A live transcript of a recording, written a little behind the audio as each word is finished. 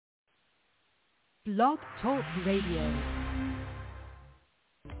Blog Talk Radio.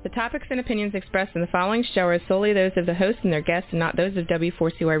 The topics and opinions expressed in the following show are solely those of the host and their guests and not those of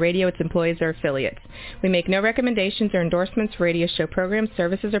W4CY Radio, its employees, or affiliates. We make no recommendations or endorsements for radio show programs,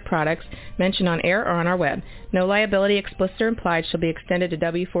 services, or products mentioned on air or on our web. No liability, explicit or implied, shall be extended to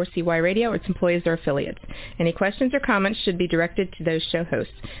W4CY Radio or its employees or affiliates. Any questions or comments should be directed to those show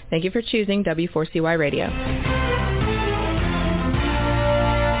hosts. Thank you for choosing W4CY Radio.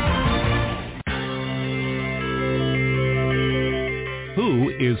 Who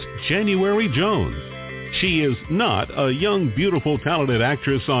is January Jones? She is not a young, beautiful, talented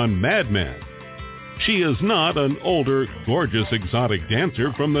actress on Mad Men. She is not an older, gorgeous, exotic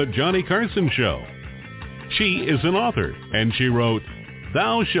dancer from the Johnny Carson show. She is an author, and she wrote,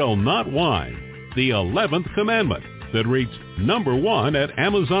 Thou Shalt Not Whine, the 11th Commandment, that reached #1 at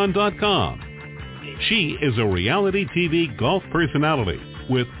Amazon.com. She is a reality TV golf personality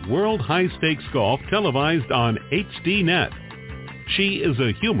with World High Stakes Golf televised on HDNet. She is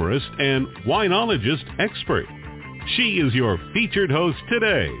a humorist and winologist expert. She is your featured host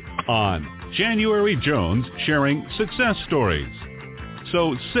today on January Jones Sharing Success Stories.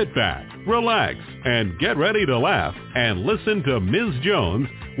 So sit back, relax, and get ready to laugh and listen to Ms. Jones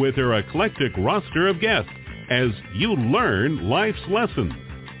with her eclectic roster of guests as you learn life's lessons.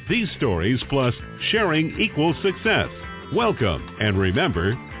 These stories plus sharing equals success. Welcome, and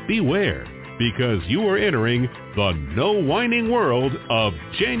remember, beware, because you are entering the no whining world of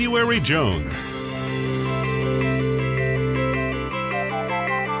January Jones.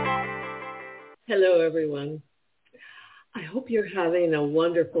 Hello, everyone. I hope you're having a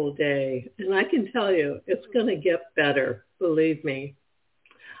wonderful day, and I can tell you it's going to get better, believe me.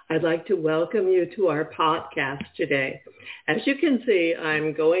 I'd like to welcome you to our podcast today. As you can see,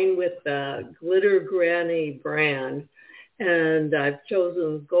 I'm going with the Glitter Granny brand, and I've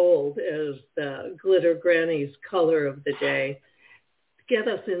chosen gold as the Glitter Granny's color of the day to get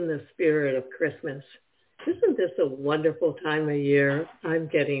us in the spirit of Christmas. Isn't this a wonderful time of year? I'm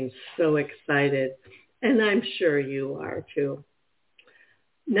getting so excited, and I'm sure you are too.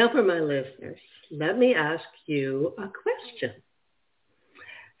 Now for my listeners, let me ask you a question.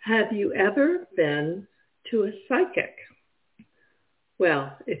 Have you ever been to a psychic?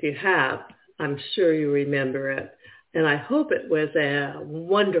 Well, if you have, I'm sure you remember it. And I hope it was a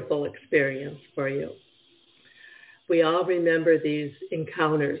wonderful experience for you. We all remember these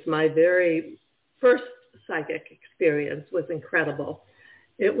encounters. My very first psychic experience was incredible.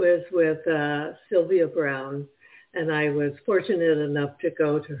 It was with Sylvia Brown, and I was fortunate enough to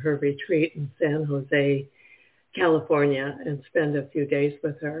go to her retreat in San Jose, California, and spend a few days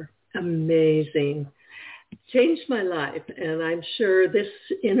with her. Amazing. Changed my life, and I'm sure this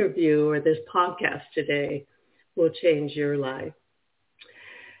interview or this podcast today will change your life.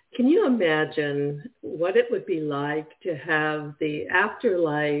 Can you imagine what it would be like to have the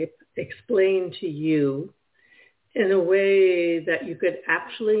afterlife explained to you in a way that you could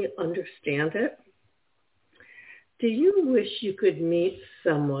actually understand it? Do you wish you could meet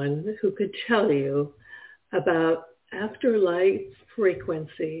someone who could tell you about afterlife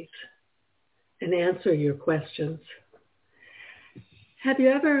frequencies and answer your questions? Have you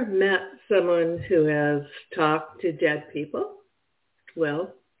ever met someone who has talked to dead people?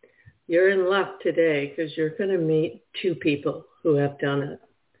 Well, you're in luck today because you're going to meet two people who have done it.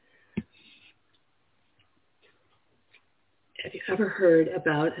 Have you ever heard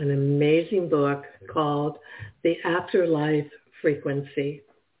about an amazing book called The Afterlife Frequency?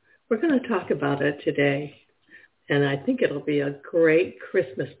 We're going to talk about it today, and I think it'll be a great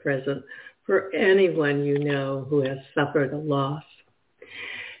Christmas present for anyone you know who has suffered a loss.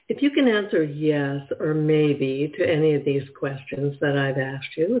 If you can answer yes or maybe to any of these questions that I've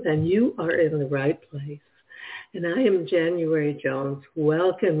asked you, then you are in the right place. And I am January Jones,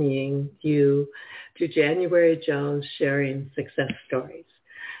 welcoming you to January Jones Sharing Success Stories.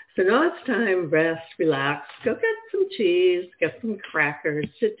 So now it's time, rest, relax, go get some cheese, get some crackers,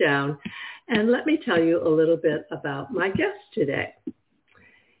 sit down, and let me tell you a little bit about my guest today.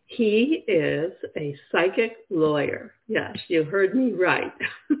 He is a psychic lawyer. Yes, you heard me right.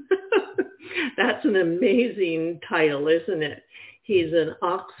 That's an amazing title, isn't it? He's an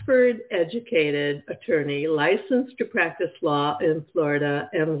Oxford-educated attorney, licensed to practice law in Florida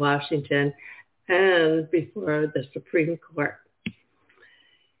and Washington, and before the Supreme Court.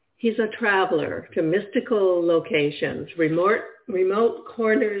 He's a traveler to mystical locations, remote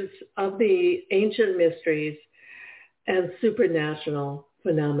corners of the ancient mysteries, and supernatural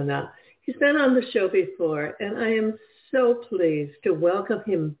phenomena. He's been on the show before, and I am so pleased to welcome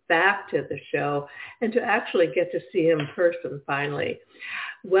him back to the show and to actually get to see him in person finally.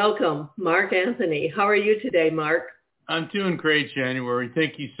 Welcome, Mark Anthony. How are you today, Mark? I'm doing great, January.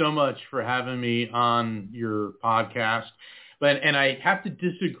 Thank you so much for having me on your podcast. And I have to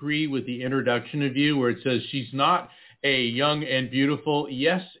disagree with the introduction of you where it says she's not a young and beautiful.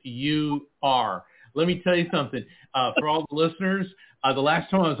 Yes, you are. Let me tell you something. For all the listeners, the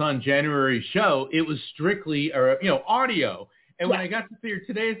last time I was on January's show, it was strictly audio. And when I got to see her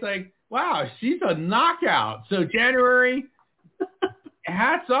today, it's like, wow, she's a knockout. So January,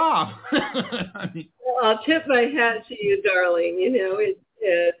 hats off. I'll tip my hat to you, darling.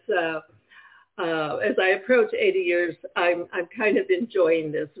 It's as I approach 80 years, I'm kind of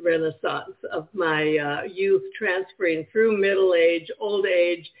enjoying this renaissance of my youth transferring through middle age, old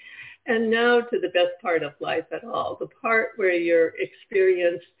age, and now to the best part of life at all, the part where you're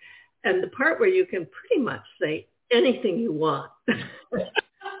experienced and the part where you can pretty much say anything you want.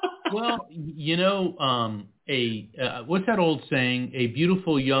 Well, what's that old saying? A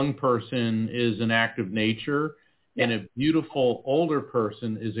beautiful young person is an act of nature, and a beautiful older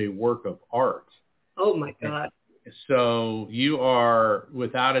person is a work of art. Oh, my God. So you are,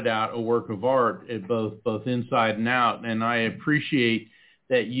 without a doubt, a work of art, both inside and out. And I appreciate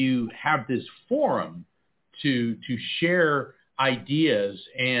that you have this forum to share ideas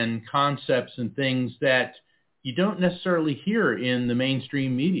and concepts and things that you don't necessarily hear in the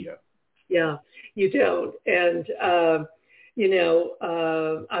mainstream media. Yeah, you don't. And,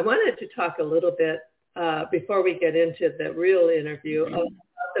 I wanted to talk a little bit before we get into the real interview about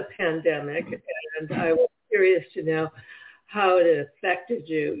the pandemic. And I was curious to know how it affected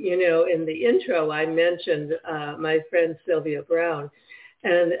you. In the intro, I mentioned my friend Sylvia Brown,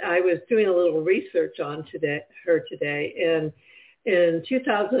 and I was doing a little research on her today. And in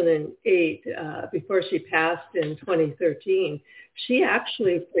 2008, before she passed in 2013, she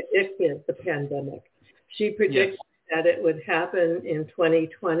actually predicted the pandemic. She predicted that it would happen in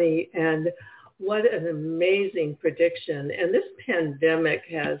 2020, and what an amazing prediction. And this pandemic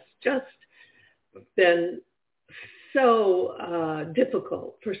has just been so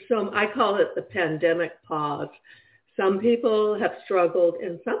difficult for some. I call it the pandemic pause. Some people have struggled,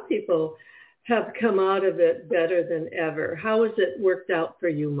 and some people have come out of it better than ever. How has it worked out for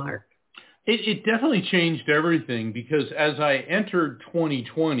you, Mark? It definitely changed everything because as I entered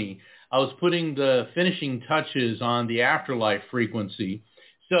 2020, I was putting the finishing touches on the afterlife frequency.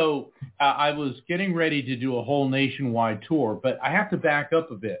 So I was getting ready to do a whole nationwide tour, but I have to back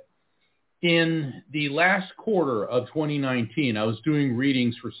up a bit. In the last quarter of 2019, I was doing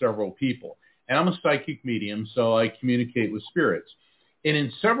readings for several people. And I'm a psychic medium, so I communicate with spirits. And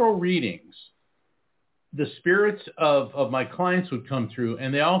in several readings, the spirits of my clients would come through,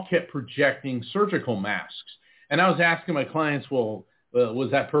 and they all kept projecting surgical masks. And I was asking my clients, well,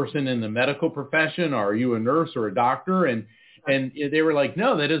 was that person in the medical profession? Or are you a nurse or a doctor? And they were like,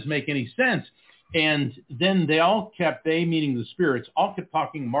 no, that doesn't make any sense. And then they, meaning the spirits, all kept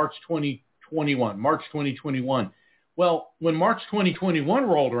talking March 2021. Well, when March 2021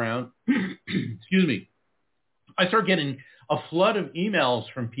 rolled around, excuse me, I started getting a flood of emails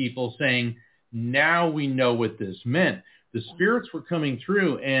from people saying, now we know what this meant. The spirits were coming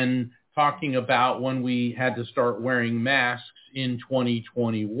through and talking about when we had to start wearing masks in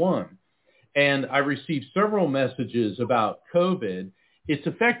 2021. And I received several messages about COVID. It's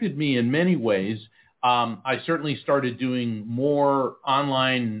affected me in many ways. I certainly started doing more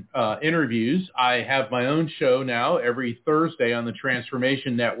online interviews. I have my own show now every Thursday on the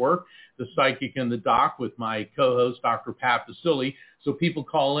Transformation Network, The Psychic and the Doc, with my co-host, Dr. Pat Basili. So people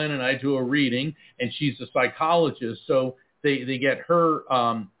call in and I do a reading, and she's a psychologist. So they get her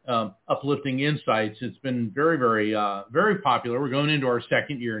uplifting insights. It's been very, very, very popular. We're going into our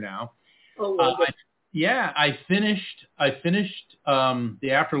second year now. I finished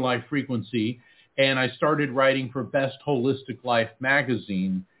the Afterlife Frequency, and I started writing for Best Holistic Life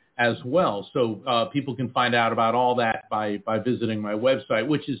magazine as well. So people can find out about all that by visiting my website,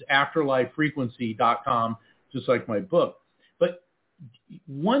 which is afterlifefrequency.com, just like my book. But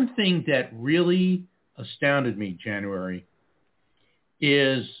one thing that really astounded me, January,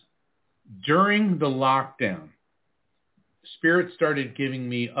 is during the lockdown, Spirit started giving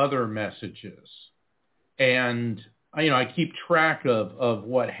me other messages. And, I keep track of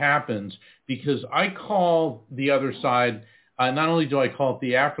what happens because I call the other side, not only do I call it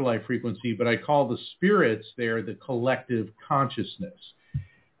the afterlife frequency, but I call the spirits there the collective consciousness.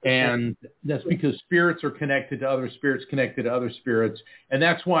 And that's because spirits are connected to other spirits, connected to other spirits. And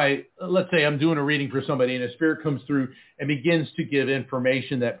that's why, let's say I'm doing a reading for somebody and a spirit comes through and begins to give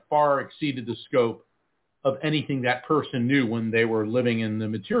information that far exceeded the scope of anything that person knew when they were living in the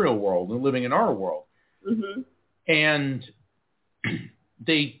material world and living in our world. Mm-hmm. And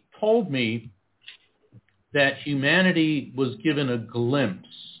they told me that humanity was given a glimpse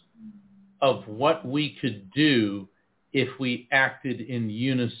of what we could do if we acted in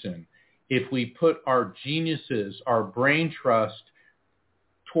unison, if we put our geniuses, our brain trust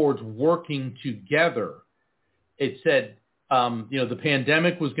towards working together. It said, the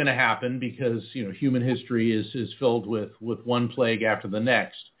pandemic was going to happen because, human history is filled with one plague after the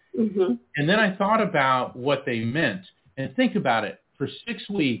next. Mm-hmm. And then I thought about what they meant. And think about it. For 6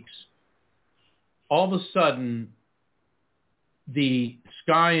 weeks, all of a sudden, the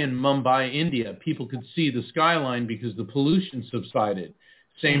sky in Mumbai, India, people could see the skyline because the pollution subsided.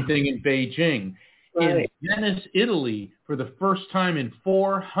 Same thing in Beijing. Right. In Venice, Italy, for the first time in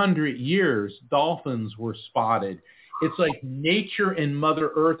 400 years, dolphins were spotted. It's like nature and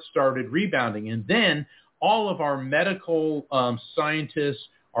Mother Earth started rebounding. And then all of our medical scientists,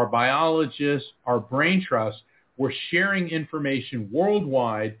 our biologists, our brain trusts were sharing information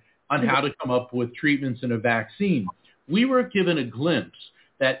worldwide on how to come up with treatments and a vaccine. We were given a glimpse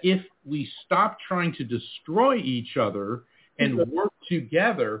that if we stop trying to destroy each other and work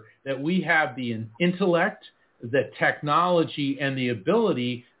together, that we have the intellect, the technology, and the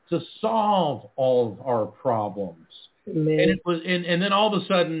ability to solve all of our problems. Amen. And it was, and then all of a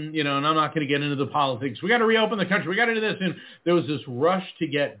sudden, and I'm not going to get into the politics. We got to reopen the country. We got to do this, and there was this rush to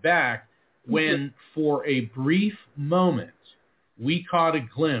get back. When, for a brief moment, we caught a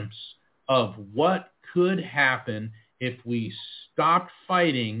glimpse of what could happen if we stopped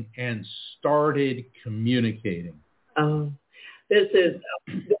fighting and started communicating. This is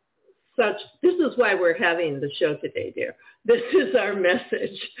why we're having the show today, dear. This is our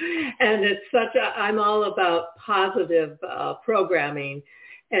message. And I'm all about positive programming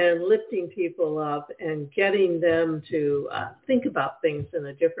and lifting people up and getting them to think about things in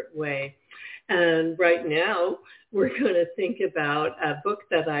a different way. And right now, we're going to think about a book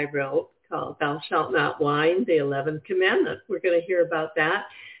that I wrote called Thou Shalt Not Whine, the 11th Commandment. We're going to hear about that,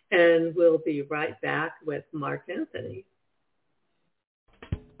 and we'll be right back with Mark Anthony.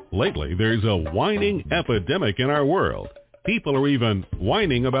 Lately, there's a whining epidemic in our world. People are even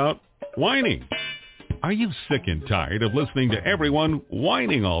whining about whining. Are you sick and tired of listening to everyone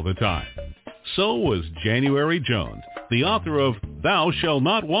whining all the time? So was January Jones, the author of Thou Shalt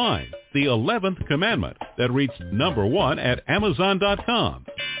Not Whine, the 11th Commandment, that reached #1 at Amazon.com.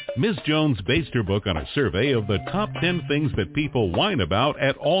 Ms. Jones based her book on a survey of the top 10 things that people whine about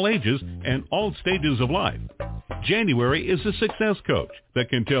at all ages and all stages of life. January is a success coach that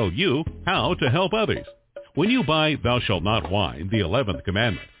can tell you how to help others. When you buy Thou Shalt Not Whine, the 11th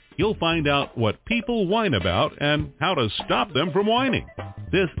Commandment, you'll find out what people whine about and how to stop them from whining.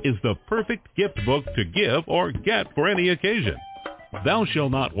 This is the perfect gift book to give or get for any occasion. Thou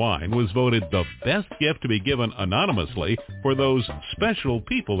Shalt Not Whine was voted the best gift to be given anonymously for those special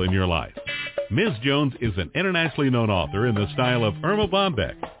people in your life. Ms. Jones is an internationally known author in the style of Irma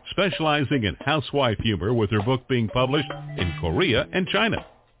Bombeck, specializing in housewife humor, with her book being published in Korea and China.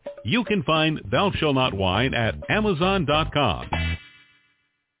 You can find Thou Shalt Not Whine at Amazon.com.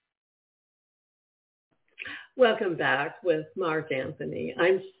 Welcome back with Mark Anthony.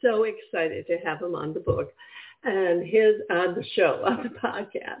 I'm so excited to have him on the book and on the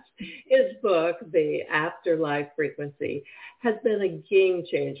podcast. His book, The Afterlife Frequency, has been a game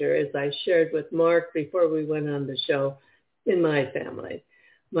changer, as I shared with Mark before we went on the show, in my family.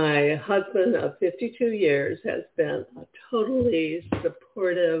 My husband of 52 years has been a totally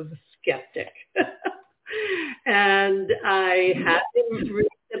supportive skeptic. And I had him read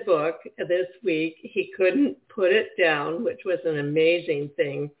the book this week. He couldn't put it down, which was an amazing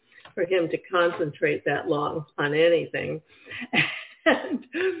thing for him to concentrate that long on anything.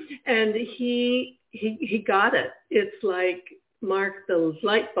 And he got it. It's like, Mark, the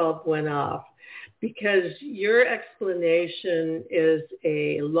light bulb went off, because your explanation is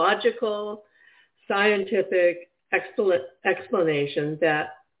a logical, scientific explanation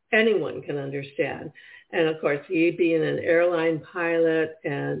that anyone can understand. And of course, he being an airline pilot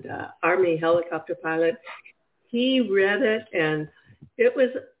and Army helicopter pilot, he read it, and it was,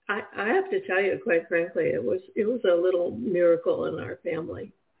 I have to tell you, quite frankly, it was a little miracle in our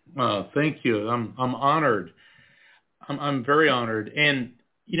family. Thank you. I'm honored. I'm very honored. And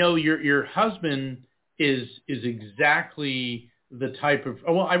your husband is exactly the type of,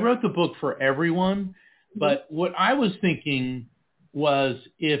 well, I wrote the book for everyone, but what I was thinking was,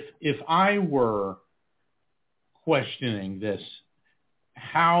 if I were questioning this,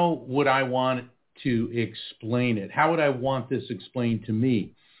 how would I want to explain it? How would I want this explained to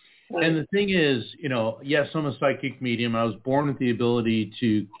me? And the thing is, yes, I'm a psychic medium. I was born with the ability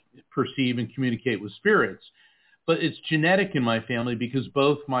to perceive and communicate with spirits. but it's genetic in my family because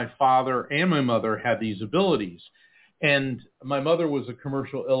both my father and my mother had these abilities. And my mother was a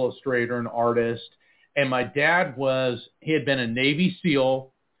commercial illustrator and artist, and my dad he had been a Navy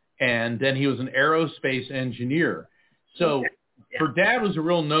SEAL, and then he was an aerospace engineer. So for Dad was a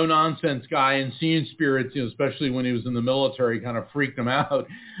real no-nonsense guy, and seeing spirits, especially when he was in the military, kind of freaked him out.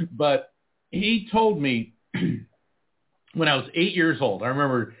 But he told me when I was 8 years old, I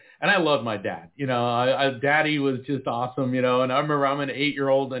remember, and I loved my dad. Daddy was just awesome, and I remember I'm an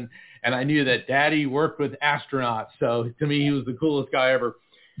 8-year-old, and I knew that Daddy worked with astronauts. So to me, he was the coolest guy ever.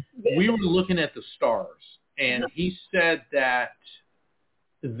 We were looking at the stars, and he said that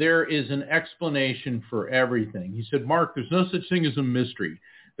there is an explanation for everything. He said, Mark, there's no such thing as a mystery.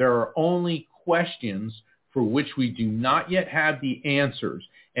 There are only questions for which we do not yet have the answers.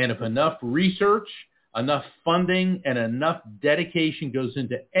 And if enough research, enough funding, and enough dedication goes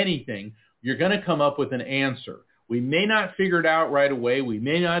into anything, you're going to come up with an answer. We may not figure it out right away. We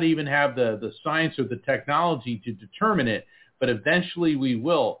may not even have the science or the technology to determine it, but eventually we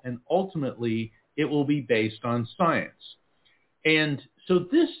will. And ultimately, it will be based on science. And so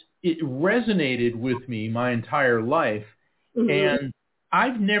it resonated with me my entire life. And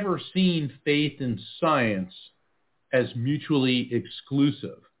I've never seen faith and science as mutually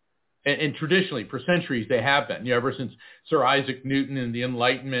exclusive. And traditionally, for centuries, they have been. Ever since Sir Isaac Newton and the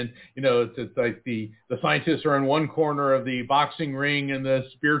Enlightenment, it's like the scientists are in one corner of the boxing ring and the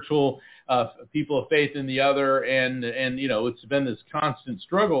spiritual people of faith in the other. And it's been this constant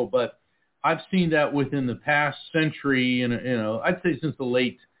struggle. But I've seen that within the past century, and I'd say since the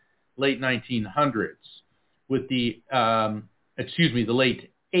late 1900s, with the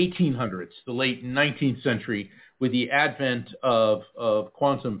late 1800s, the late 19th century, with the advent of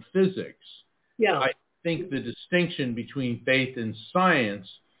quantum physics. Yeah, I think the distinction between faith and science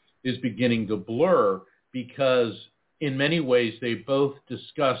is beginning to blur because in many ways they both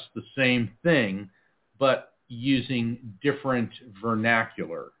discuss the same thing, but using different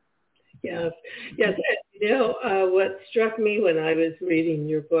vernacular. Yes. What struck me when I was reading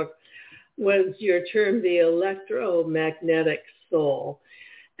your book was your term, the electromagnetic soul.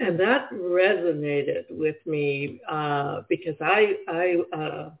 And that resonated with me because I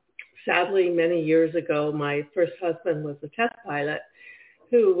sadly, many years ago, my first husband was a test pilot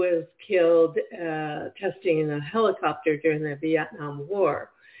who was killed testing in a helicopter during the Vietnam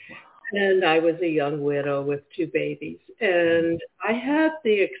War. And I was a young widow with 2 babies. And I had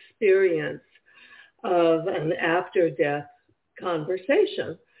the experience of an after-death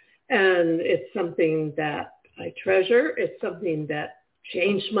conversation. And it's something that I treasure. It's something that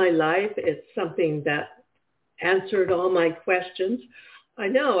changed my life. It's something that answered all my questions. I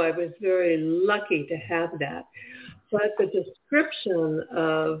know I was very lucky to have that. But the description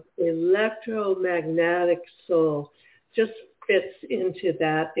of electromagnetic soul just fits into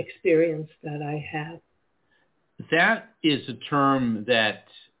that experience that I had. That is a term that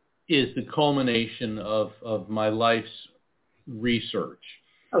is the culmination of my life's research.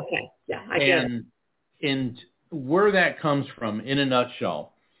 Okay, yeah, I get it. And where that comes from, in a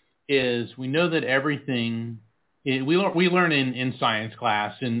nutshell, is we know that everything, we learn in science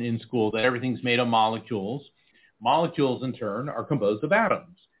class, in school, that everything's made of molecules. Molecules, in turn, are composed of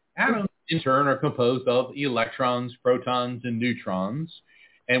atoms. Atoms, in turn, are composed of electrons, protons, and neutrons.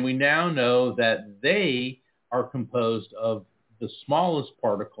 And we now know that they are composed of the smallest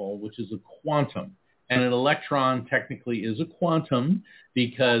particle, which is a quantum. And an electron technically is a quantum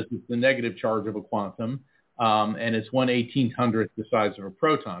because it's the negative charge of a quantum, and it's 1/1800th the size of a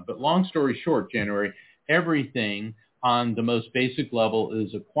proton. But long story short, January, everything on the most basic level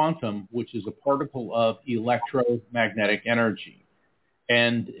is a quantum, which is a particle of electromagnetic energy.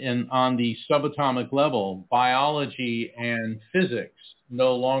 And on the subatomic level, biology and physics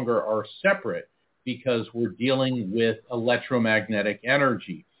no longer are separate because we're dealing with electromagnetic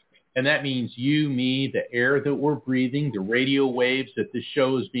energy. And that means you, me, the air that we're breathing, the radio waves that this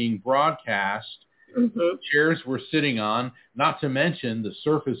show is being broadcast, chairs we're sitting on, not to mention the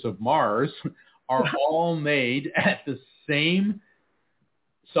surface of Mars, are all made at the same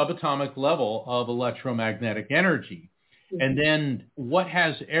subatomic level of electromagnetic energy. And then what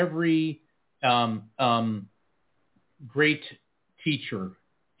has every great teacher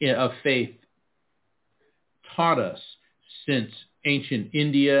of faith taught us since ancient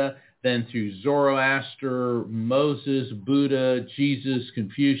India, then through Zoroaster, Moses, Buddha, Jesus,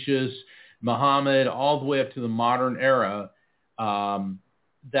 Confucius, Muhammad, all the way up to the modern era,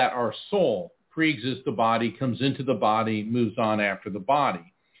 that our soul pre-exists the body, comes into the body, moves on after the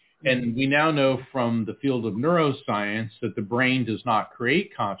body. And we now know from the field of neuroscience that the brain does not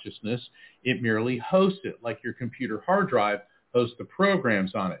create consciousness. It merely hosts it, like your computer hard drive hosts the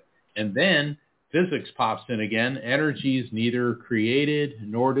programs on it. And then physics pops in again. Energy is neither created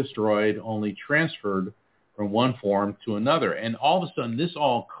nor destroyed, only transferred from one form to another. And all of a sudden, this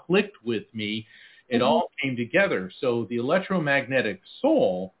all clicked with me. It all came together. So the electromagnetic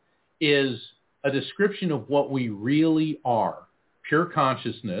soul is a description of what we really are. Pure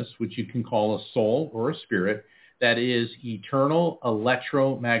consciousness, which you can call a soul or a spirit, that is eternal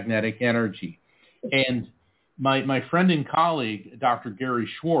electromagnetic energy. And my friend and colleague, Dr. Gary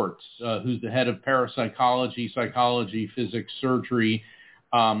Schwartz, who's the head of parapsychology, psychology, physics, surgery,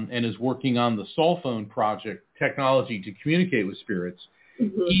 and is working on the Soul Phone project, technology to communicate with spirits,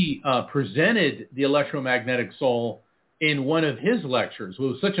 he presented the electromagnetic soul in one of his lectures. It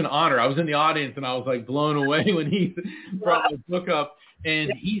was such an honor. I was in the audience and I was like blown away when he brought the book up.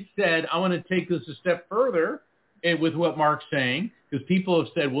 And he said, I want to take this a step further with what Mark's saying, because people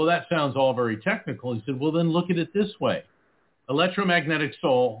have said, well, that sounds all very technical. He said, well, then look at it this way. Electromagnetic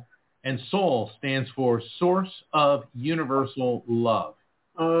soul, and soul stands for source of universal love.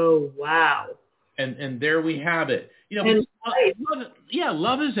 Oh, wow. And there we have it. You know,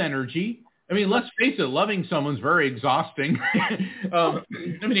 love is energy. I mean, let's face it, loving someone's very exhausting. I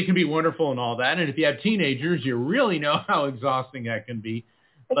mean, it can be wonderful and all that. And if you have teenagers, you really know how exhausting that can be.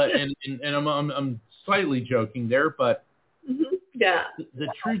 But and I'm slightly joking there, but the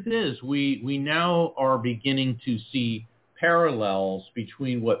truth is we now are beginning to see parallels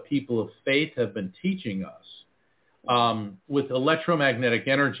between what people of faith have been teaching us with electromagnetic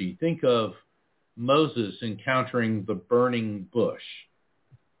energy. Think of Moses encountering the burning bush.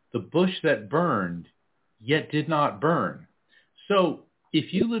 The bush that burned, yet did not burn. So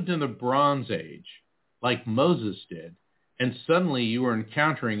if you lived in the Bronze Age, like Moses did, and suddenly you were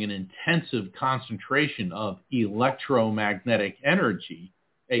encountering an intensive concentration of electromagnetic energy,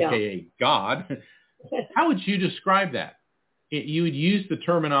 aka God, how would you describe that? You would use the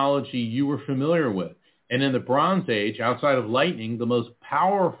terminology you were familiar with. And in the Bronze Age, outside of lightning, the most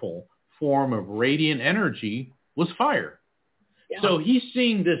powerful form of radiant energy was fire. So he's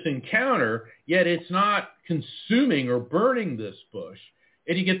seeing this encounter, yet it's not consuming or burning this bush.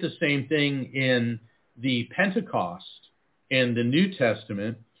 And you get the same thing in the Pentecost in the New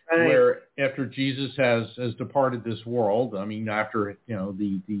Testament, where after Jesus has departed this world, I mean, after, you know,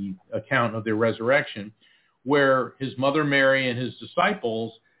 the account of the resurrection, where his mother Mary and his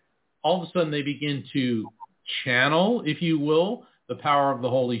disciples, all of a sudden they begin to channel, if you will, the power of the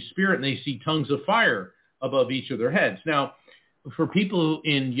Holy Spirit, and they see tongues of fire above each of their heads. Now, for people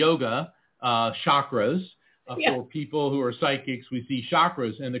in yoga, chakras, for people who are psychics, we see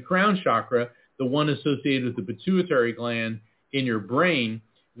chakras. And the crown chakra, the one associated with the pituitary gland in your brain,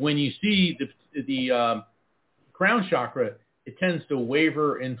 when you see the crown chakra, it tends to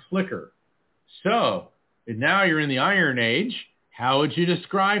waver and flicker. So now you're in the Iron Age. How would you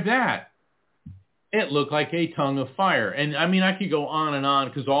describe that? It looked like a tongue of fire. And I mean, I could go on and on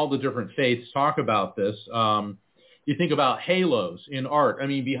because all the different faiths talk about this. You think about halos in art. I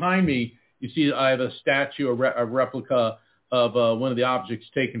mean, behind me, you see I have a statue, a replica of one of the objects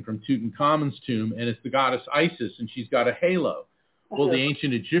taken from Tutankhamun's tomb, and it's the goddess Isis, and she's got a halo. Well, the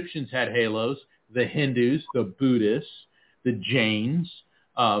ancient Egyptians had halos, the Hindus, the Buddhists, the Jains,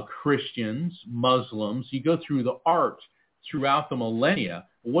 Christians, Muslims. You go through the art throughout the millennia.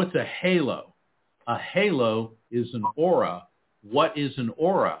 What's a halo? A halo is an aura. What is an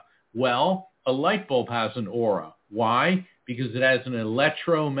aura? Well, a light bulb has an aura. Why? Because it has an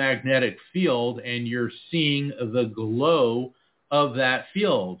electromagnetic field, and you're seeing the glow of that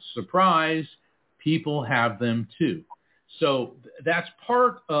field. Surprise, people have them too. So that's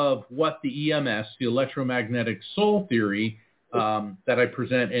part of what the EMS, the electromagnetic soul theory, that I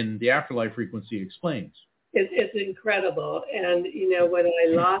present in the Afterlife Frequency explains. It's incredible. And, you know, when I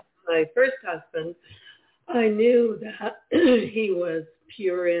lost my first husband, I knew that he was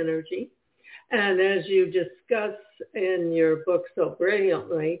pure energy. And as you discuss in your book so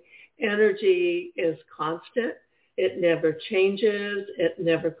brilliantly, energy is constant. It never changes. It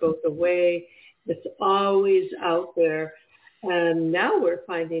never goes away. It's always out there. And now we're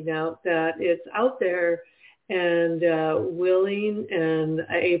finding out that it's out there and willing and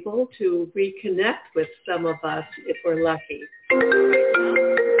able to reconnect with some of us if we're lucky.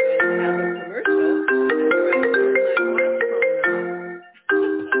 Right now, we're going to have a commercial.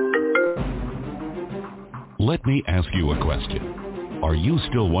 Let me ask you a question. Are you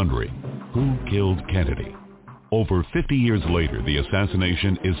still wondering who killed Kennedy? Over 50 years later, the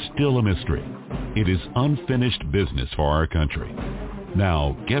assassination is still a mystery. It is unfinished business for our country.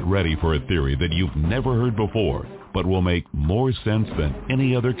 Now, get ready for a theory that you've never heard before, but will make more sense than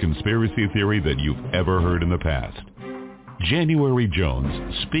any other conspiracy theory that you've ever heard in the past. January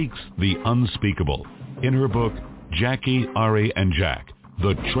Jones speaks the unspeakable in her book, Jackie, Ari, and Jack,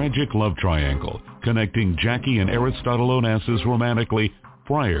 The Tragic Love Triangle, connecting Jackie and Aristotle Onassis romantically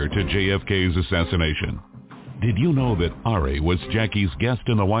prior to JFK's assassination. Did you know that Ari was Jackie's guest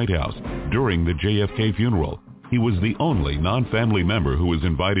in the White House during the JFK funeral? He was the only non-family member who was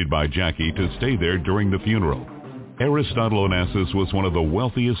invited by Jackie to stay there during the funeral. Aristotle Onassis was one of the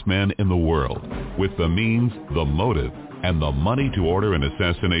wealthiest men in the world, with the means, the motive, and the money to order an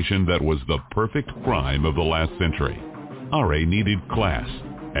assassination that was the perfect crime of the last century. Ari needed class,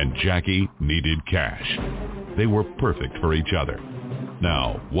 and Jackie needed cash. They were perfect for each other.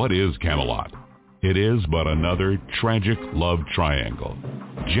 Now, what is Camelot? It is but another tragic love triangle.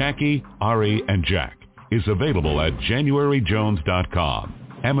 Jackie, Ari, and Jack is available at JanuaryJones.com,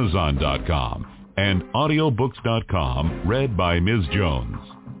 Amazon.com, and audiobooks.com, read by Ms. Jones.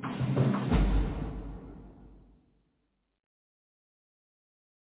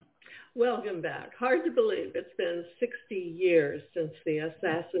 Welcome back. Hard to believe it's been 60 years since the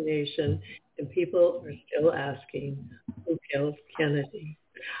assassination, and people are still asking, who killed Kennedy?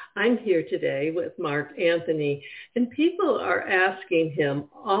 I'm here today with Mark Anthony, and people are asking him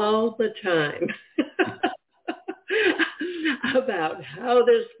all the time about how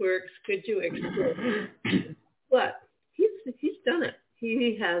this works. Could you explain? But he's done it.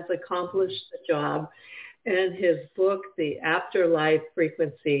 He has accomplished the job, and his book, The Afterlife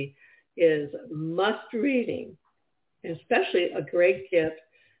Frequency, is must-reading, especially a great gift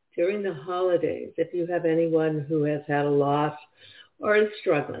during the holidays if you have anyone who has had a loss or is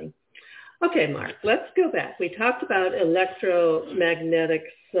struggling. Okay, Mark, let's go back. We talked about electromagnetic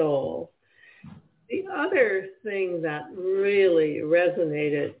soul. The other thing that really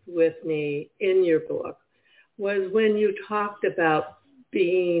resonated with me in your book was when you talked about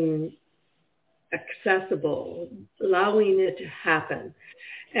being accessible, allowing it to happen.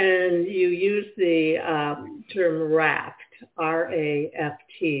 And you used the term RAFT,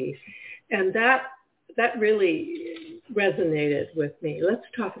 R-A-F-T. And that really resonated with me. Let's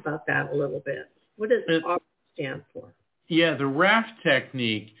talk about that a little bit. What does RAFT stand for? Yeah, the RAFT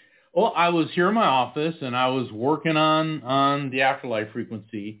technique. Well, I was here in my office, and I was working on the afterlife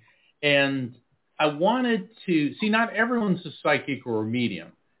frequency. And I wanted to see, not everyone's a psychic or a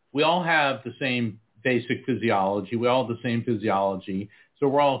medium. We all have the same basic physiology. We all have the same physiology. So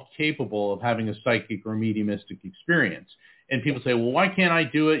we're all capable of having a psychic or mediumistic experience. And people say, well, why can't I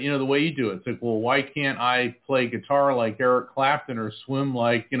do it, the way you do it? It's like, well, why can't I play guitar like Eric Clapton or swim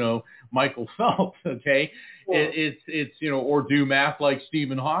like, Michael Phelps, okay? Yeah. It's or do math like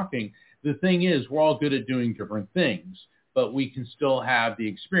Stephen Hawking. The thing is, we're all good at doing different things, but we can still have the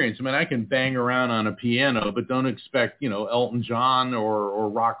experience. I mean, I can bang around on a piano, but don't expect, Elton John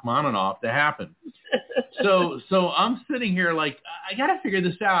or Rachmaninoff to happen. So I'm sitting here like, I got to figure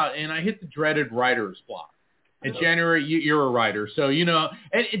this out. And I hit the dreaded writer's block. In January, you're a writer. So,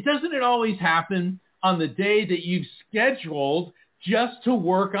 and doesn't it always happen on the day that you've scheduled just to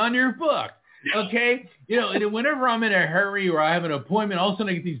work on your book? Okay. And whenever I'm in a hurry or I have an appointment, all of a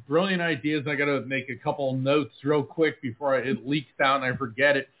sudden I get these brilliant ideas. I got to make a couple notes real quick before it leaks out and I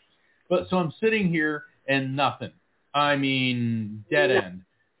forget it. But so I'm sitting here and nothing. I mean, dead end,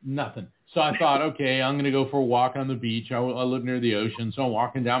 nothing. So I thought, okay, I'm going to go for a walk on the beach. I live near the ocean, so I'm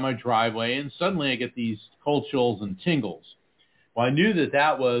walking down my driveway, and suddenly I get these cold chills and tingles. Well, I knew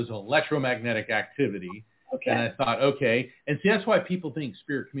that was electromagnetic activity, and I thought, okay. And see, that's why people think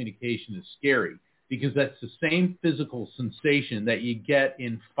spirit communication is scary, because that's the same physical sensation that you get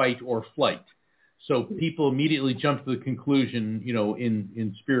in fight or flight. So people immediately jump to the conclusion,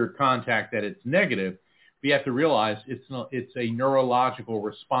 in spirit contact that it's negative. But you have to realize it's a neurological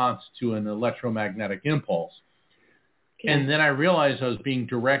response to an electromagnetic impulse. Okay. And then I realized I was being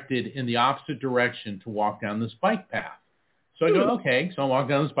directed in the opposite direction to walk down this bike path. So I go, okay. So I walk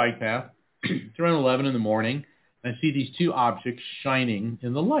down this bike path. It's around 11 in the morning. And I see these two objects shining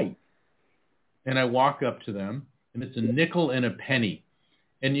in the light. And I walk up to them, and it's a nickel and a penny.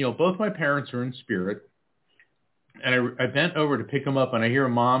 And, both my parents are in spirit. And I bent over to pick them up, and I hear a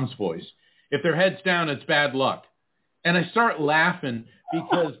mom's voice. If their head's down, it's bad luck. And I start laughing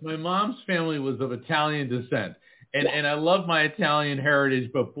because my mom's family was of Italian descent. And I love my Italian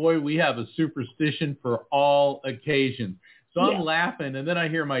heritage, but boy, we have a superstition for all occasions. So I'm laughing, and then I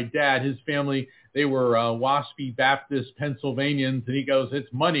hear my dad, his family, they were Waspy Baptist Pennsylvanians, and he goes,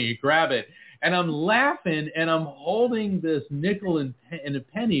 it's money, grab it. And I'm laughing, and I'm holding this nickel and a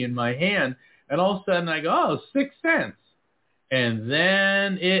penny in my hand, and all of a sudden I go, 6 cents. And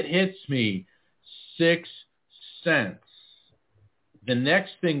then it hits me, Sixth Sense. The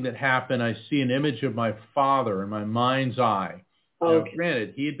next thing that happened, I see an image of my father in my mind's eye. Okay. Now,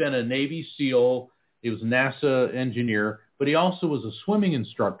 granted, he had been a Navy SEAL. He was a NASA engineer, but he also was a swimming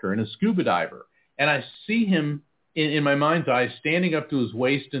instructor and a scuba diver. And I see him in my mind's eye standing up to his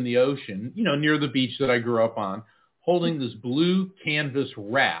waist in the ocean, near the beach that I grew up on, holding this blue canvas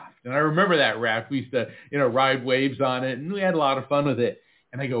raft. And I remember that raft. We used to, ride waves on it, and we had a lot of fun with it.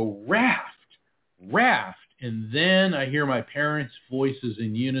 And I go, raft. And then I hear my parents' voices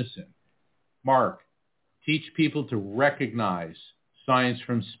in unison. Mark, teach people to recognize signs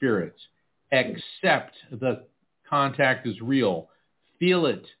from spirits. Accept the contact is real. Feel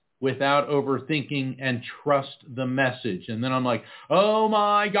it without overthinking and trust the message. And then I'm like, oh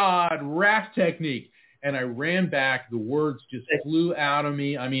my God, raft technique. And I ran back. The words just flew out of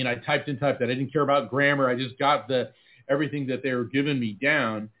me. I mean, I typed that. I didn't care about grammar. I just got everything that they were giving me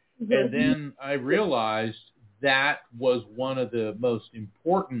down. Mm-hmm. And then I realized that was one of the most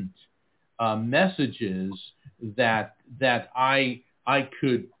important messages that I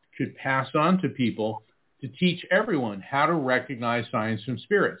could pass on to people to teach everyone how to recognize signs from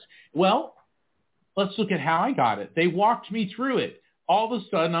spirits. Well, let's look at how I got it. They walked me through it. All of a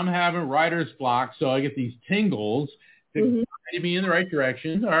sudden, I'm having writer's block, so I get these tingles to guide me in the right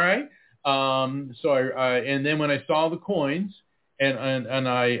direction. All right. And then when I saw the coins, and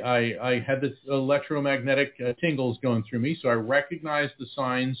I had this electromagnetic tingles going through me, so I recognized the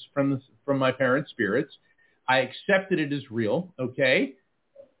signs from my parents' spirits. I accepted it as real. Okay.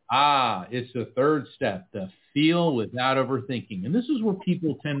 It's the third step, the feel without overthinking. And this is where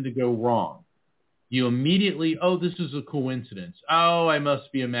people tend to go wrong. You immediately, this is a coincidence. I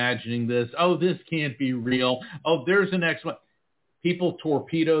must be imagining this. This can't be real. There's an X. People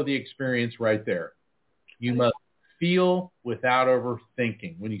torpedo the experience right there. You must feel without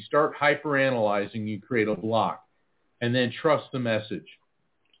overthinking. When you start hyperanalyzing, you create a block. And then trust the message.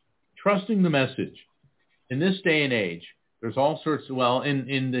 Trusting the message. In this day and age, there's all sorts of,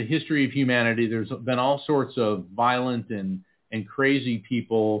 in the history of humanity, there's been all sorts of violent and crazy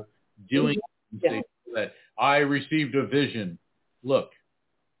people doing things that I received a vision. Look,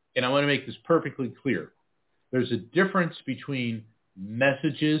 and I want to make this perfectly clear. There's a difference between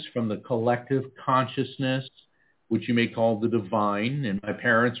messages from the collective consciousness, which you may call the divine, and my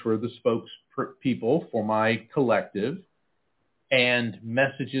parents were the spokespeople for my collective, and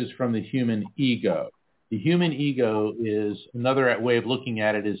messages from the human ego. The human ego is another way of looking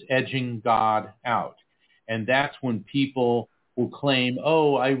at it is edging God out. And that's when people will claim,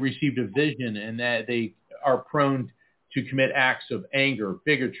 I received a vision, and that they are prone to commit acts of anger,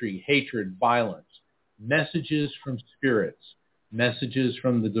 bigotry, hatred, violence. Messages from spirits, messages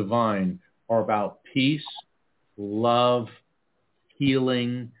from the divine are about peace, love,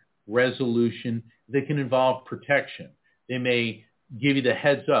 healing, resolution. They can involve protection. They may give you the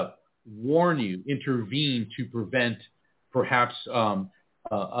heads up, warn you, intervene to prevent perhaps some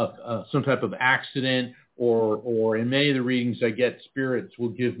type of accident, or in many of the readings I get, spirits will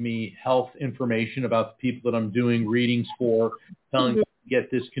give me health information about the people that I'm doing readings for, telling me to get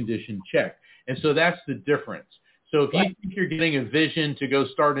this condition checked. And so that's the difference. So if you think you're getting a vision to go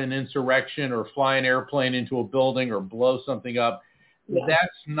start an insurrection or fly an airplane into a building or blow something up,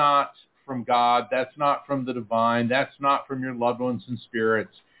 that's not from God. That's not from the divine. That's not from your loved ones and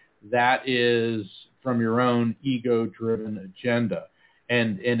spirits. That is from your own ego-driven agenda.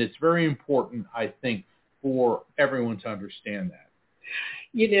 And it's very important, I think, for everyone to understand that.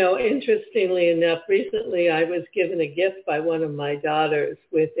 Interestingly enough, recently I was given a gift by one of my daughters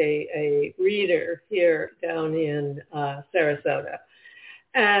with a reader here down in Sarasota.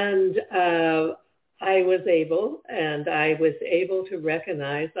 And I was able to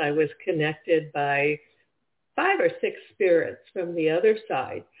recognize I was connected by 5 or 6 spirits from the other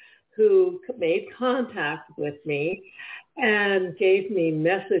side who made contact with me and gave me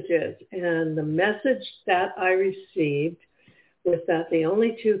messages. And the message that I received was that the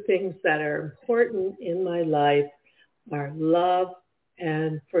only 2 things that are important in my life are love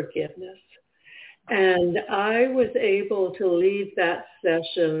and forgiveness. And I was able to leave that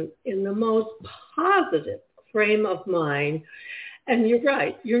session in the most positive frame of mind. And you're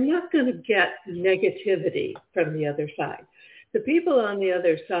right, you're not going to get negativity from the other side. The people on the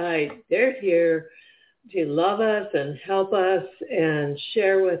other side, they're here to love us and help us and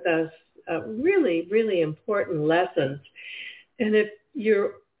share with us really, really important lessons. And if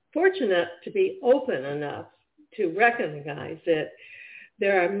you're fortunate to be open enough to recognize it,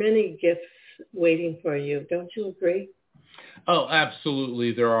 there are many gifts waiting for you. Don't you agree? Oh,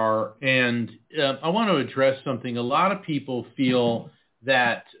 absolutely there are. And I want to address something. A lot of people feel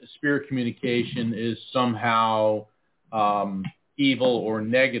that spirit communication is somehow evil or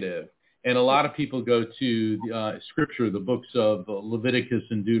negative. And a lot of people go to Scripture, the books of Leviticus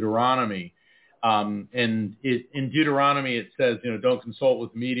and Deuteronomy. And in Deuteronomy, it says, don't consult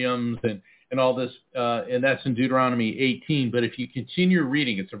with mediums and all this. And that's in Deuteronomy 18. But if you continue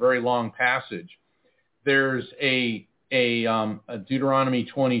reading, it's a very long passage. There's a Deuteronomy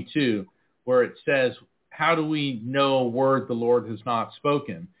 22 where it says, how do we know a word the Lord has not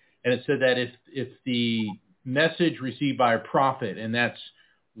spoken? And it said that if the message received by a prophet, and that's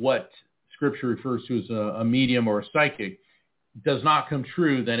what Scripture refers to as a medium or a psychic, does not come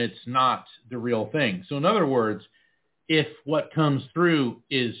true, then it's not the real thing. So in other words, if what comes through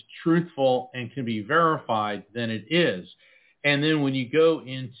is truthful and can be verified, then it is. And then when you go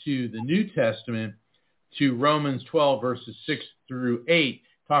into the New Testament to Romans 12, verses 6 through 8,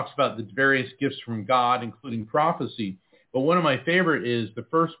 talks about the various gifts from God, including prophecy. But one of my favorite is the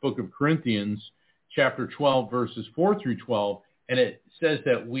first book of Corinthians, chapter 12, verses 4 through 12. And it says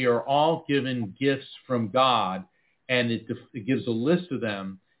that we are all given gifts from God, and it gives a list of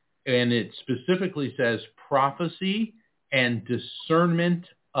them. And it specifically says prophecy and discernment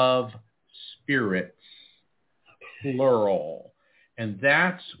of spirits, plural. And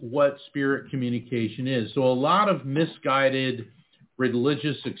that's what spirit communication is. So a lot of misguided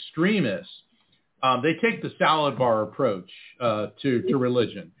religious extremists, they take the salad bar approach to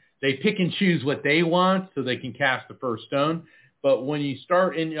religion. They pick and choose what they want so they can cast the first stone. But when you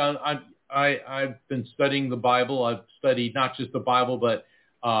start in, I've been studying the Bible. I've studied not just the Bible, but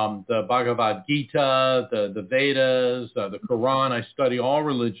the Bhagavad Gita, the Vedas, the Quran. I study all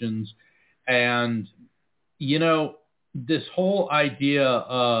religions. And, this whole idea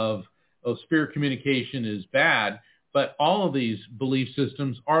of spirit communication is bad, but all of these belief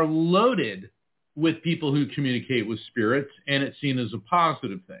systems are loaded with people who communicate with spirits, and it's seen as a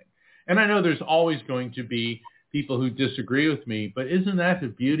positive thing. And I know there's always going to be people who disagree with me, but isn't that the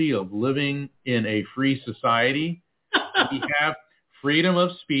beauty of living in a free society? We have freedom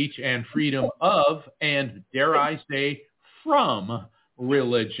of speech and freedom of, and dare I say, from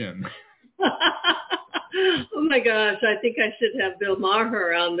religion. Oh my gosh, I think I should have Bill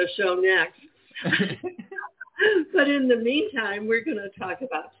Maher on the show next. But in the meantime, we're going to talk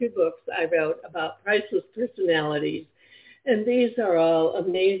about two books I wrote about priceless personalities. And these are all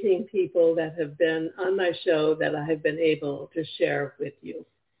amazing people that have been on my show that I have been able to share with you.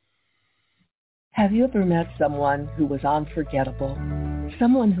 Have you ever met someone who was unforgettable?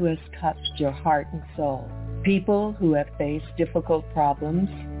 Someone who has touched your heart and soul? People who have faced difficult problems?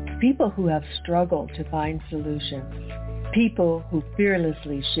 People who have struggled to find solutions? People who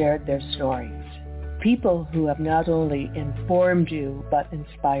fearlessly shared their stories? People who have not only informed you, but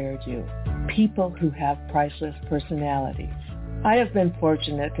inspired you. People who have priceless personalities. I have been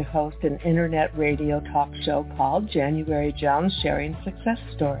fortunate to host an internet radio talk show called January Jones Sharing Success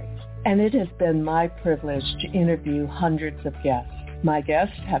Stories. And it has been my privilege to interview hundreds of guests. My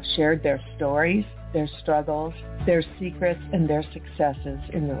guests have shared their stories, their struggles, their secrets, and their successes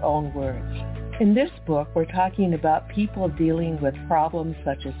in their own words. In this book, we're talking about people dealing with problems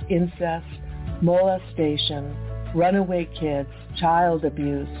such as incest, molestation, runaway kids, child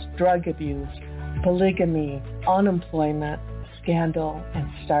abuse, drug abuse, polygamy, unemployment, scandal, and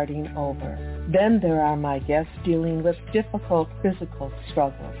starting over. Then there are my guests dealing with difficult physical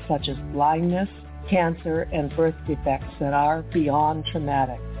struggles such as blindness, cancer, and birth defects that are beyond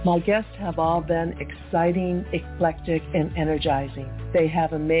traumatic. My guests have all been exciting, eclectic, and energizing. They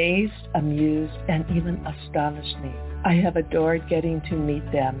have amazed, amused, and even astonished me. I have adored getting to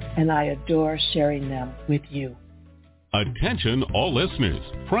meet them, and I adore sharing them with you. Attention all listeners.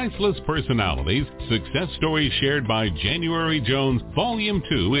 Priceless Personalities, Success Stories Shared by January Jones, Volume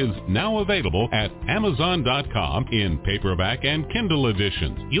 2 is now available at Amazon.com in paperback and Kindle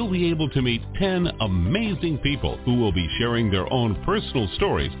editions. You'll be able to meet 10 amazing people who will be sharing their own personal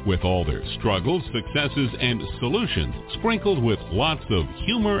stories with all their struggles, successes, and solutions, sprinkled with lots of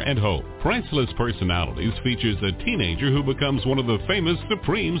humor and hope. Priceless Personalities features a teenager who becomes one of the famous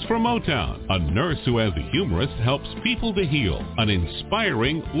Supremes from Motown, a nurse who as a humorist helps people to heal, an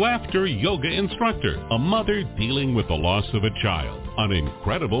inspiring laughter yoga instructor, a mother dealing with the loss of a child, an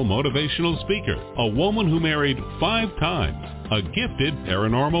incredible motivational speaker, a woman who married 5 times, a gifted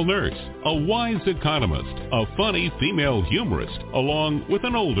paranormal nurse, a wise economist, a funny female humorist, along with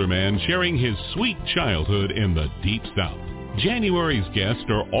an older man sharing his sweet childhood in the Deep South. January's guests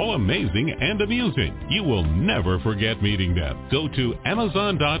are all amazing and amusing. You will never forget meeting them. Go to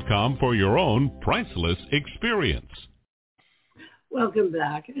Amazon.com for your own priceless experience. Welcome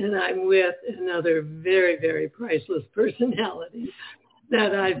back. And I'm with another very, very priceless personality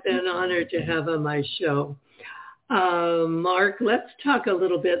that I've been honored to have on my show. Mark, let's talk a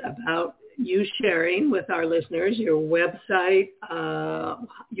little bit about you sharing with our listeners your website,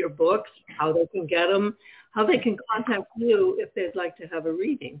 your books, how they can get them, how they can contact you if they'd like to have a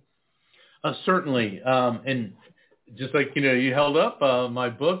reading. Certainly. And just like, you held up my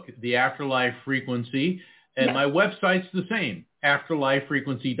book, The Afterlife Frequency, and my website's the same,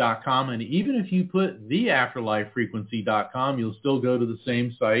 afterlifefrequency.com. And even if you put theafterlifefrequency.com, you'll still go to the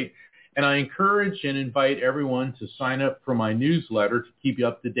same site. And I encourage and invite everyone to sign up for my newsletter to keep you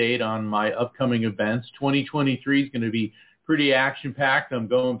up to date on my upcoming events. 2023 is going to be pretty action-packed. I'm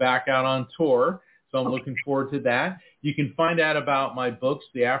going back out on tour, so I'm looking forward to that. You can find out about my books,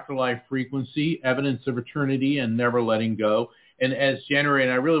 The Afterlife Frequency, Evidence of Eternity, and Never Letting Go. And as January,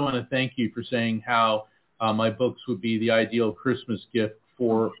 and I really want to thank you for saying how my books would be the ideal Christmas gift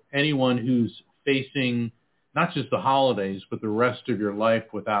for anyone who's facing not just the holidays, but the rest of your life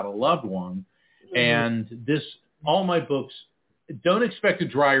without a loved one. Mm-hmm. And all my books, don't expect a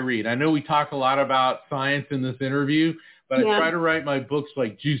dry read. I know we talk a lot about science in this interview, but I try to write my books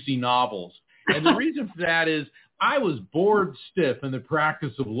like juicy novels. And the reason for that is I was bored stiff in the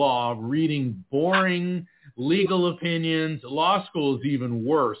practice of law, reading boring legal opinions. Law school is even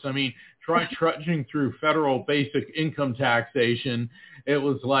worse. I mean, try trudging through federal basic income taxation. It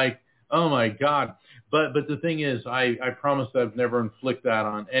was like, oh my God. But the thing is, I promise I've never inflict that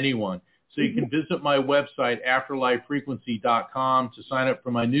on anyone. So you can visit my website, afterlifefrequency.com, to sign up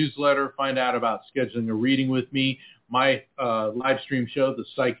for my newsletter, find out about scheduling a reading with me, my live stream show, The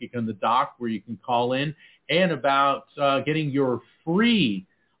Psychic and the Doc, where you can call in, and about getting your free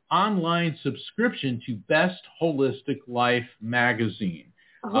online subscription to Best Holistic Life magazine,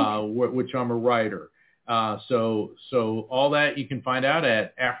 which I'm a writer. So all that you can find out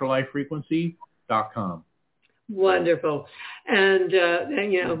at afterlifefrequency.com. Wonderful. And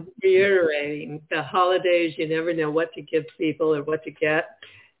reiterating, the holidays, you never know what to give people or what to get.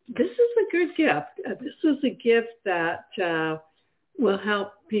 This is a good gift. This is a gift that will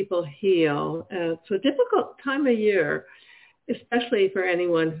help people heal. It's a difficult time of year, especially for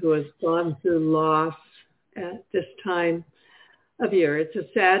anyone who has gone through loss at this time of year. It's a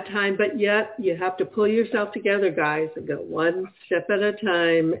sad time, but yet you have to pull yourself together, guys, and go one step at a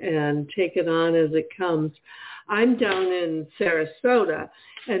time and take it on as it comes. I'm down in Sarasota,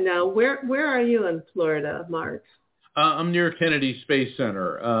 and now where are you in Florida, Mark? I'm near Kennedy Space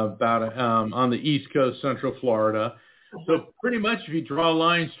Center, about on the East Coast, Central Florida. So pretty much, if you draw a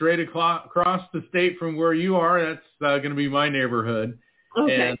line straight across the state from where you are, that's going to be my neighborhood.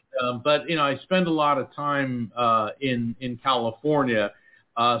 Okay. And, but, I spend a lot of time in California.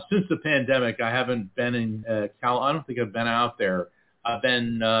 Since the pandemic, I haven't been in I don't think I've been out there. I've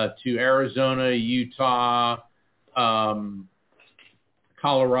been to Arizona, Utah,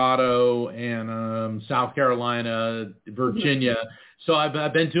 Colorado, and South Carolina, Virginia. So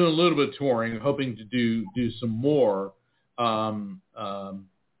I've been doing a little bit of touring, hoping to do some more. Well,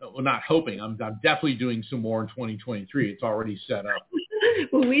 not hoping. I'm definitely doing some more in 2023. It's already set up.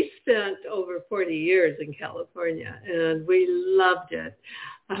 Well, we spent over 40 years in California, and we loved it.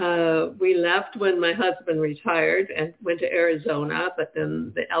 We left when my husband retired and went to Arizona, but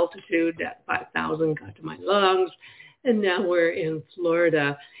then the altitude at 5,000 got to my lungs, and now we're in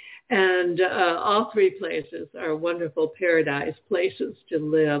Florida. And all three places are wonderful paradise places to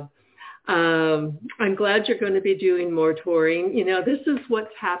live. I'm glad you're going to be doing more touring. This is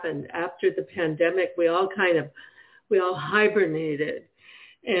what's happened after the pandemic. We all hibernated.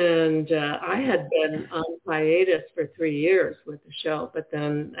 And I had been on hiatus for 3 years with the show. But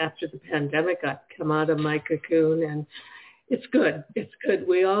then after the pandemic, I've come out of my cocoon, and it's good. It's good.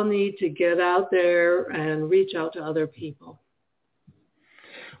 We all need to get out there and reach out to other people.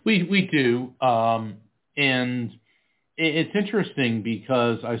 We do. And it's interesting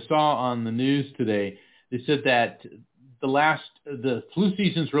because I saw on the news today, they said that the flu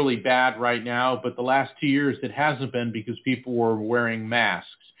season's really bad right now, but the last 2 years it hasn't been because people were wearing masks.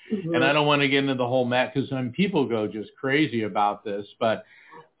 Mm-hmm. And I don't want to get into the whole because people go just crazy about this, but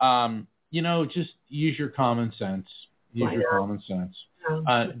just use your common sense. Common sense.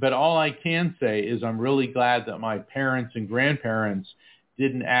 But all I can say is I'm really glad that my parents and grandparents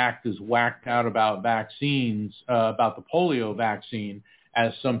didn't act as whacked out about vaccines, about the polio vaccine,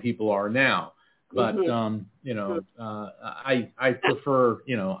 as some people are now. But, I prefer,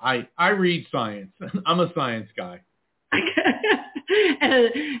 I read science. I'm a science guy.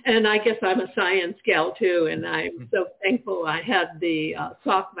 And I guess I'm a science gal too. And I'm so thankful I had the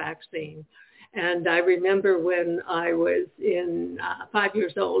Salk vaccine. And I remember when I was 5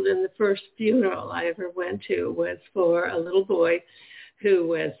 years old, and the first funeral I ever went to was for a little boy who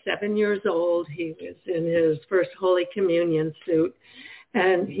was 7 years old. He was in his first Holy Communion suit,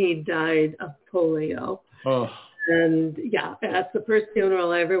 and he died of polio. Oh. And yeah, that's the first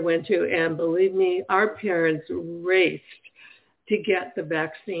funeral I ever went to. And believe me, our parents raced to get the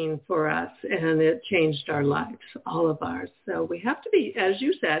vaccine for us, and it changed our lives, all of ours. So we have to be, as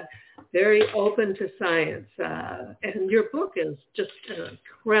you said, very open to science. And your book is just an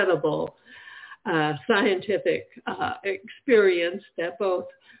incredible scientific experience that both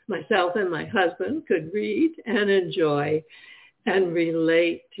myself and my husband could read and enjoy and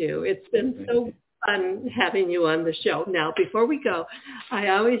relate to. It's been so fun having you on the show. Now, before we go, I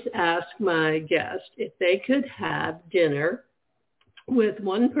always ask my guests if they could have dinner with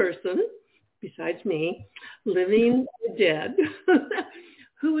one person besides me, living or dead.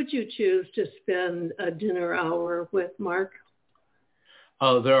 Who would you choose to spend a dinner hour with, Mark?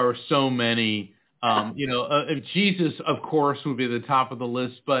 Oh, there are so many. Jesus, of course, would be the top of the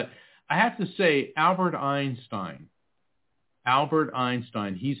list. But I have to say, Albert Einstein. Albert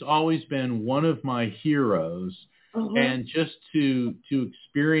Einstein. He's always been one of my heroes. Uh-huh. And just to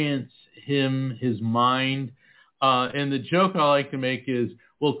experience him, his mind. And the joke I like to make is,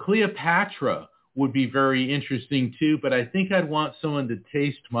 well, Cleopatra would be very interesting too, but I think I'd want someone to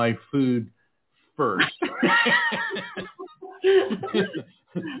taste my food first.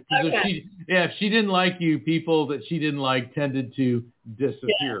 If she didn't like you, people that she didn't like tended to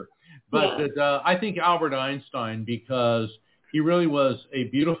disappear. Yeah. But I think Albert Einstein, because he really was a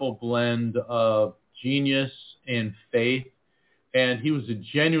beautiful blend of genius and faith, and he was a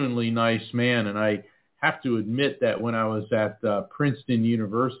genuinely nice man. And I have to admit that when I was at Princeton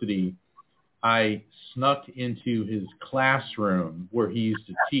University, I snuck into his classroom where he used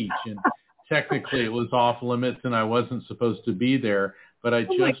to teach, and technically it was off limits and I wasn't supposed to be there, but I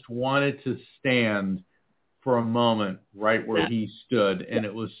just wanted to stand for a moment right where he stood, and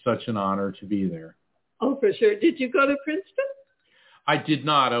it was such an honor to be there. Oh, for sure. Did you go to Princeton? I did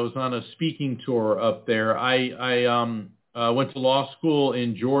not. I was on a speaking tour up there. I went to law school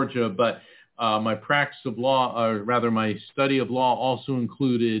in Georgia, but my practice of law, or rather my study of law, also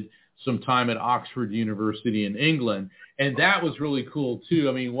included some time at Oxford University in England. And that was really cool, too.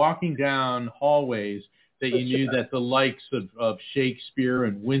 I mean, walking down hallways that you knew that the likes of Shakespeare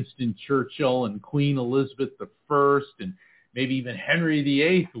and Winston Churchill and Queen Elizabeth I and maybe even Henry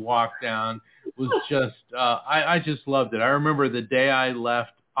VIII walked down was just, I just loved it. I remember the day I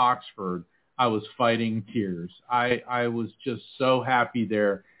left Oxford, I was fighting tears. I was just so happy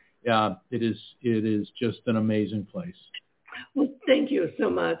there. It is just an amazing place. Well, thank you so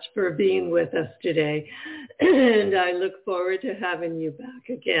much for being with us today. And I look forward to having you back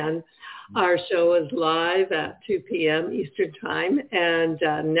again. Our show is live at 2 p.m. Eastern Time. And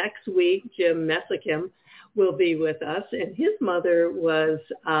next week, Jim Messikim will be with us. And his mother was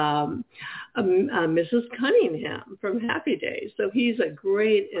Mrs. Cunningham from Happy Days. So he's a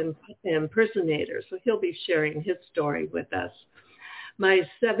great impersonator. So he'll be sharing his story with us. My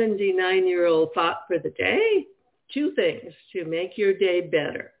 79-year-old thought for the day: 2 things to make your day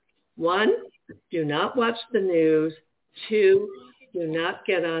better. 1, do not watch the news. 2, do not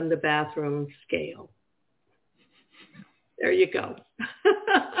get on the bathroom scale. There you go.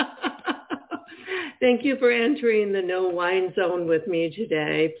 Thank you for entering the No Wine Zone with me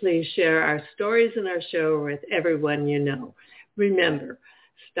today. Please share our stories and our show with everyone you know. Remember,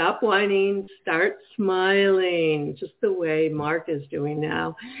 stop whining, start smiling, just the way Mark is doing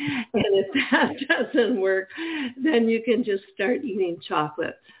now. And if that doesn't work, then you can just start eating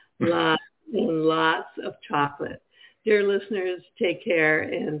chocolate, lots and lots of chocolate. Dear listeners, take care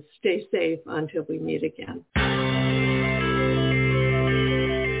and stay safe until we meet again.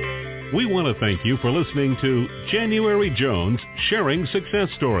 We want to thank you for listening to January Jones Sharing Success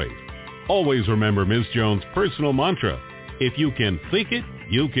Stories. Always remember Ms. Jones' personal mantra: if you can think it,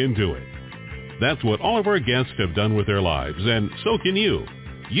 you can do it. That's what all of our guests have done with their lives, and so can you.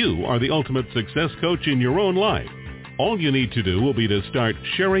 You are the ultimate success coach in your own life. All you need to do will be to start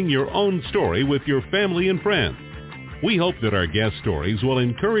sharing your own story with your family and friends. We hope that our guest stories will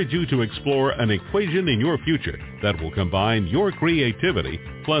encourage you to explore an equation in your future that will combine your creativity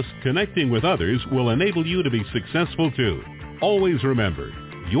plus connecting with others will enable you to be successful too. Always remember,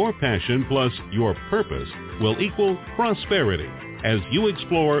 your passion plus your purpose will equal prosperity as you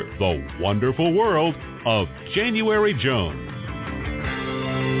explore the wonderful world of January Jones.